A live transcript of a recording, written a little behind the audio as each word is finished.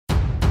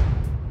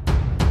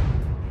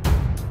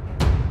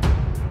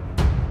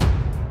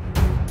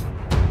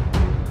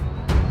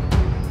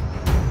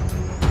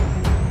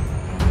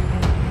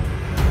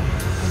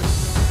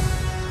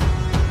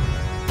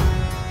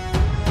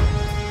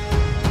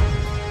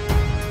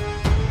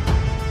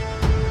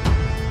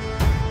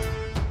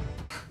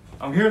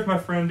I'm here with my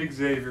friend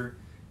Xavier.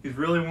 He's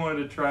really wanted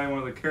to try one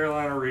of the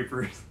Carolina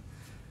Reapers.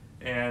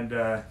 And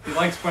he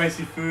likes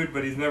spicy food,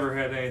 but he's never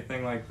had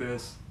anything like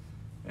this.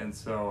 And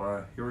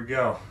so here we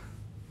go.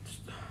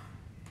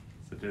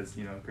 So just,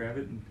 you know, grab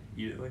it and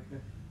eat it like a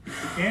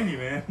piece of candy,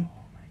 man. Oh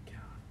my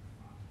god.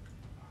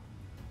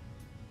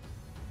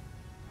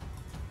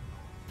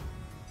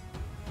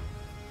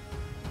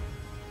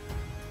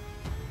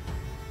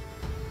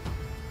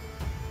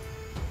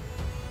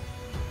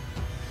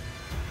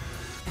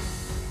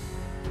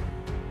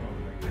 Oh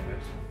my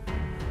gosh.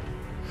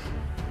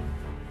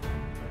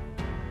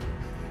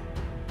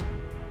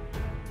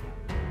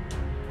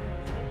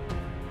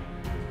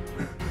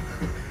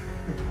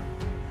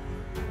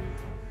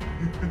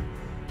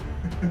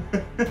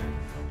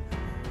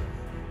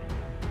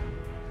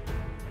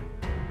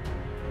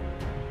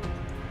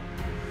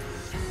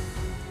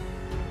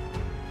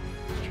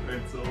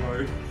 Tried so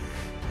hard.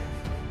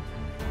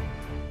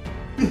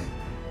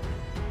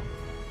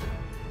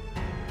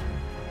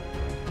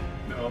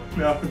 No,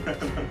 no, no, no.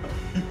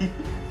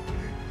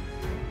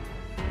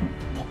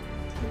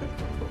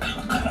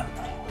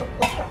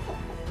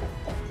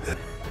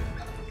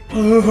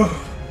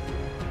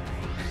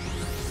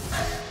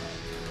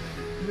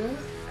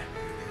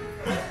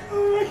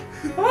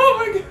 Oh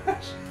my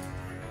gosh.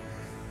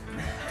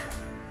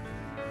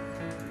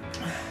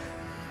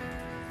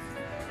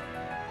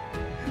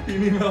 You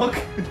need milk?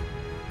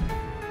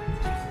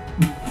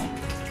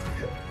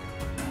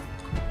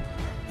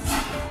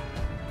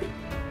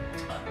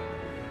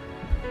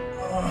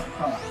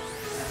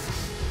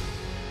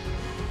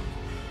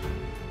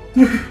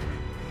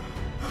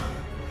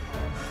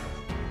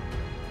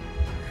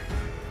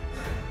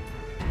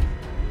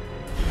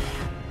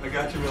 I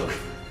got your milk.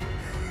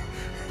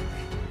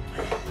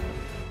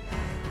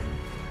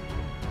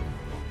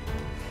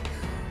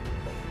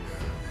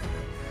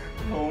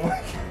 Oh my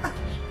gosh.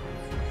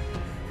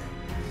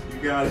 You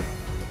got it.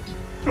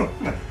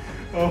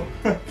 Oh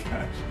my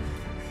gosh.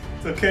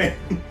 It's okay.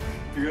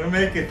 You're gonna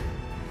make it.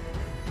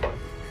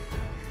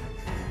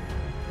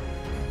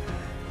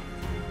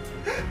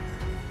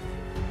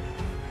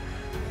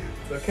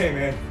 It's okay,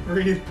 man.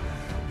 Breathe.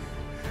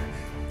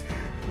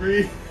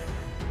 Breathe.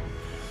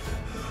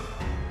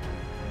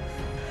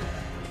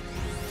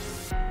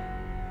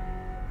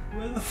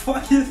 Where the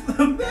fuck is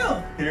the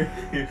milk? Here,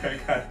 I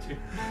got you. You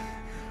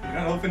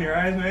gotta open your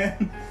eyes,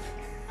 man.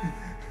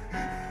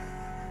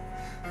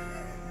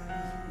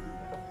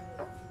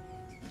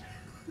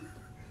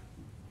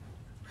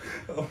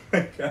 Oh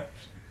my gosh.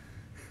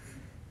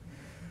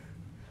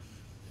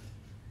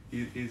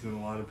 He's in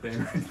a lot of pain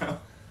right now.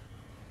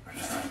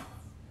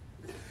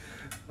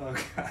 Oh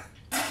god.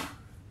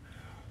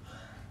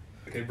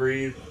 Okay,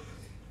 breathe.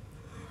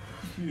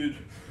 Dude.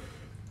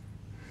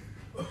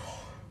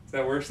 Is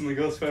that worse than the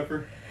ghost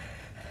pepper?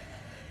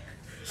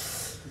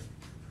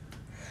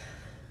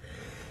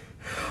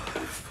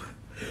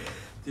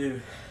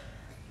 Dude.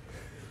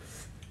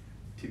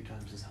 2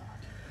 times as hot.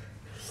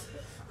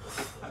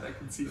 I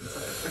can see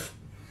inside.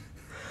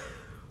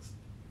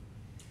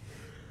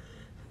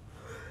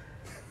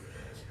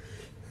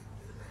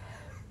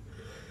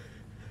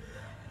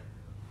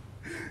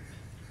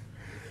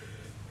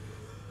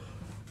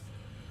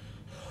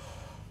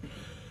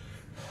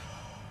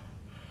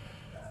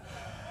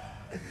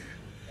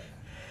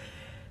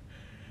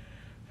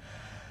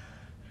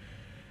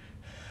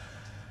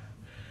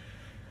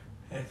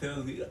 It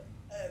feels good.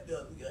 It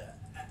feels good.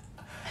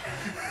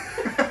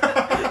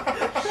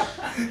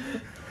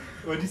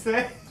 What'd you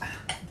say?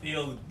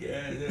 Feels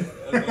good.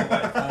 I don't know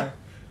why.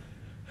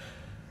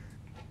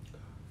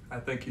 I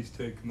think he's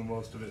taken the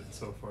most of it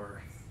so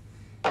far.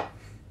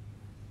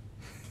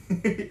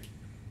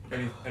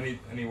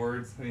 Any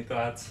words? Any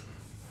thoughts?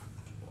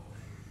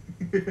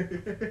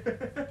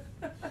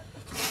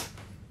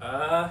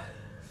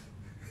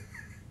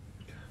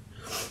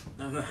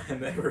 I'm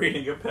never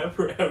eating a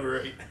pepper ever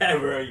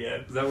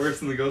again. Is that worse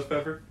than the ghost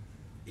pepper?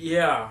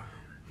 Yeah.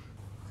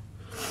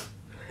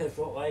 It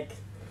felt like.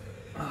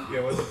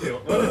 Yeah, what'd it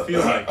feel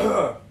like?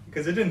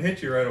 Because it didn't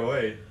hit you right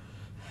away.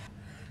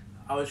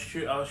 I was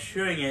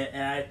chewing it,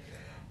 and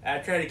I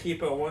tried to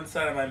keep it on one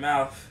side of my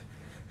mouth,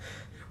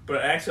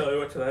 but actually I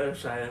went to the other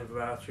side of my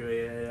mouth chewing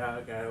it, and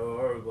I got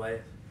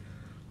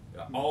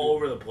all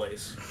over the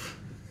place.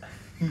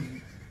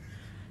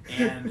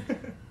 And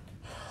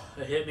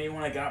it hit me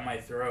when I got my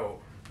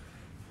throat.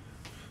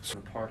 The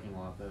parking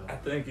lot, though. I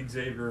think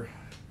Xavier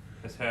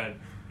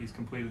he's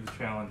completed the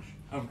challenge.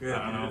 I'm good.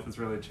 I don't know if it's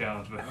really a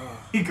challenge, but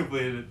he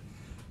completed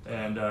it,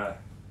 and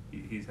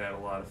he's had a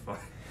lot of fun.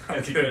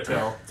 As you can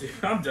tell. Dude,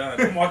 I'm done.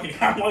 I'm walking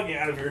out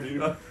of here,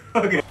 dude.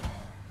 Okay.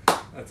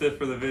 That's it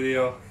for the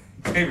video.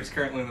 Xavier's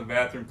currently in the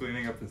bathroom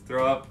cleaning up his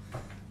throw up.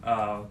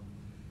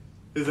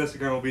 His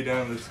Instagram will be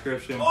down in the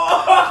description.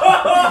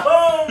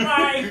 Oh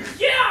my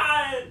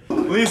god!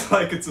 Please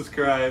like and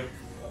subscribe.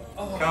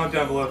 Comment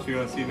down below if you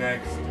want to see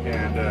next,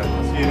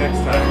 and see you next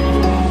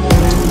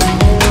time.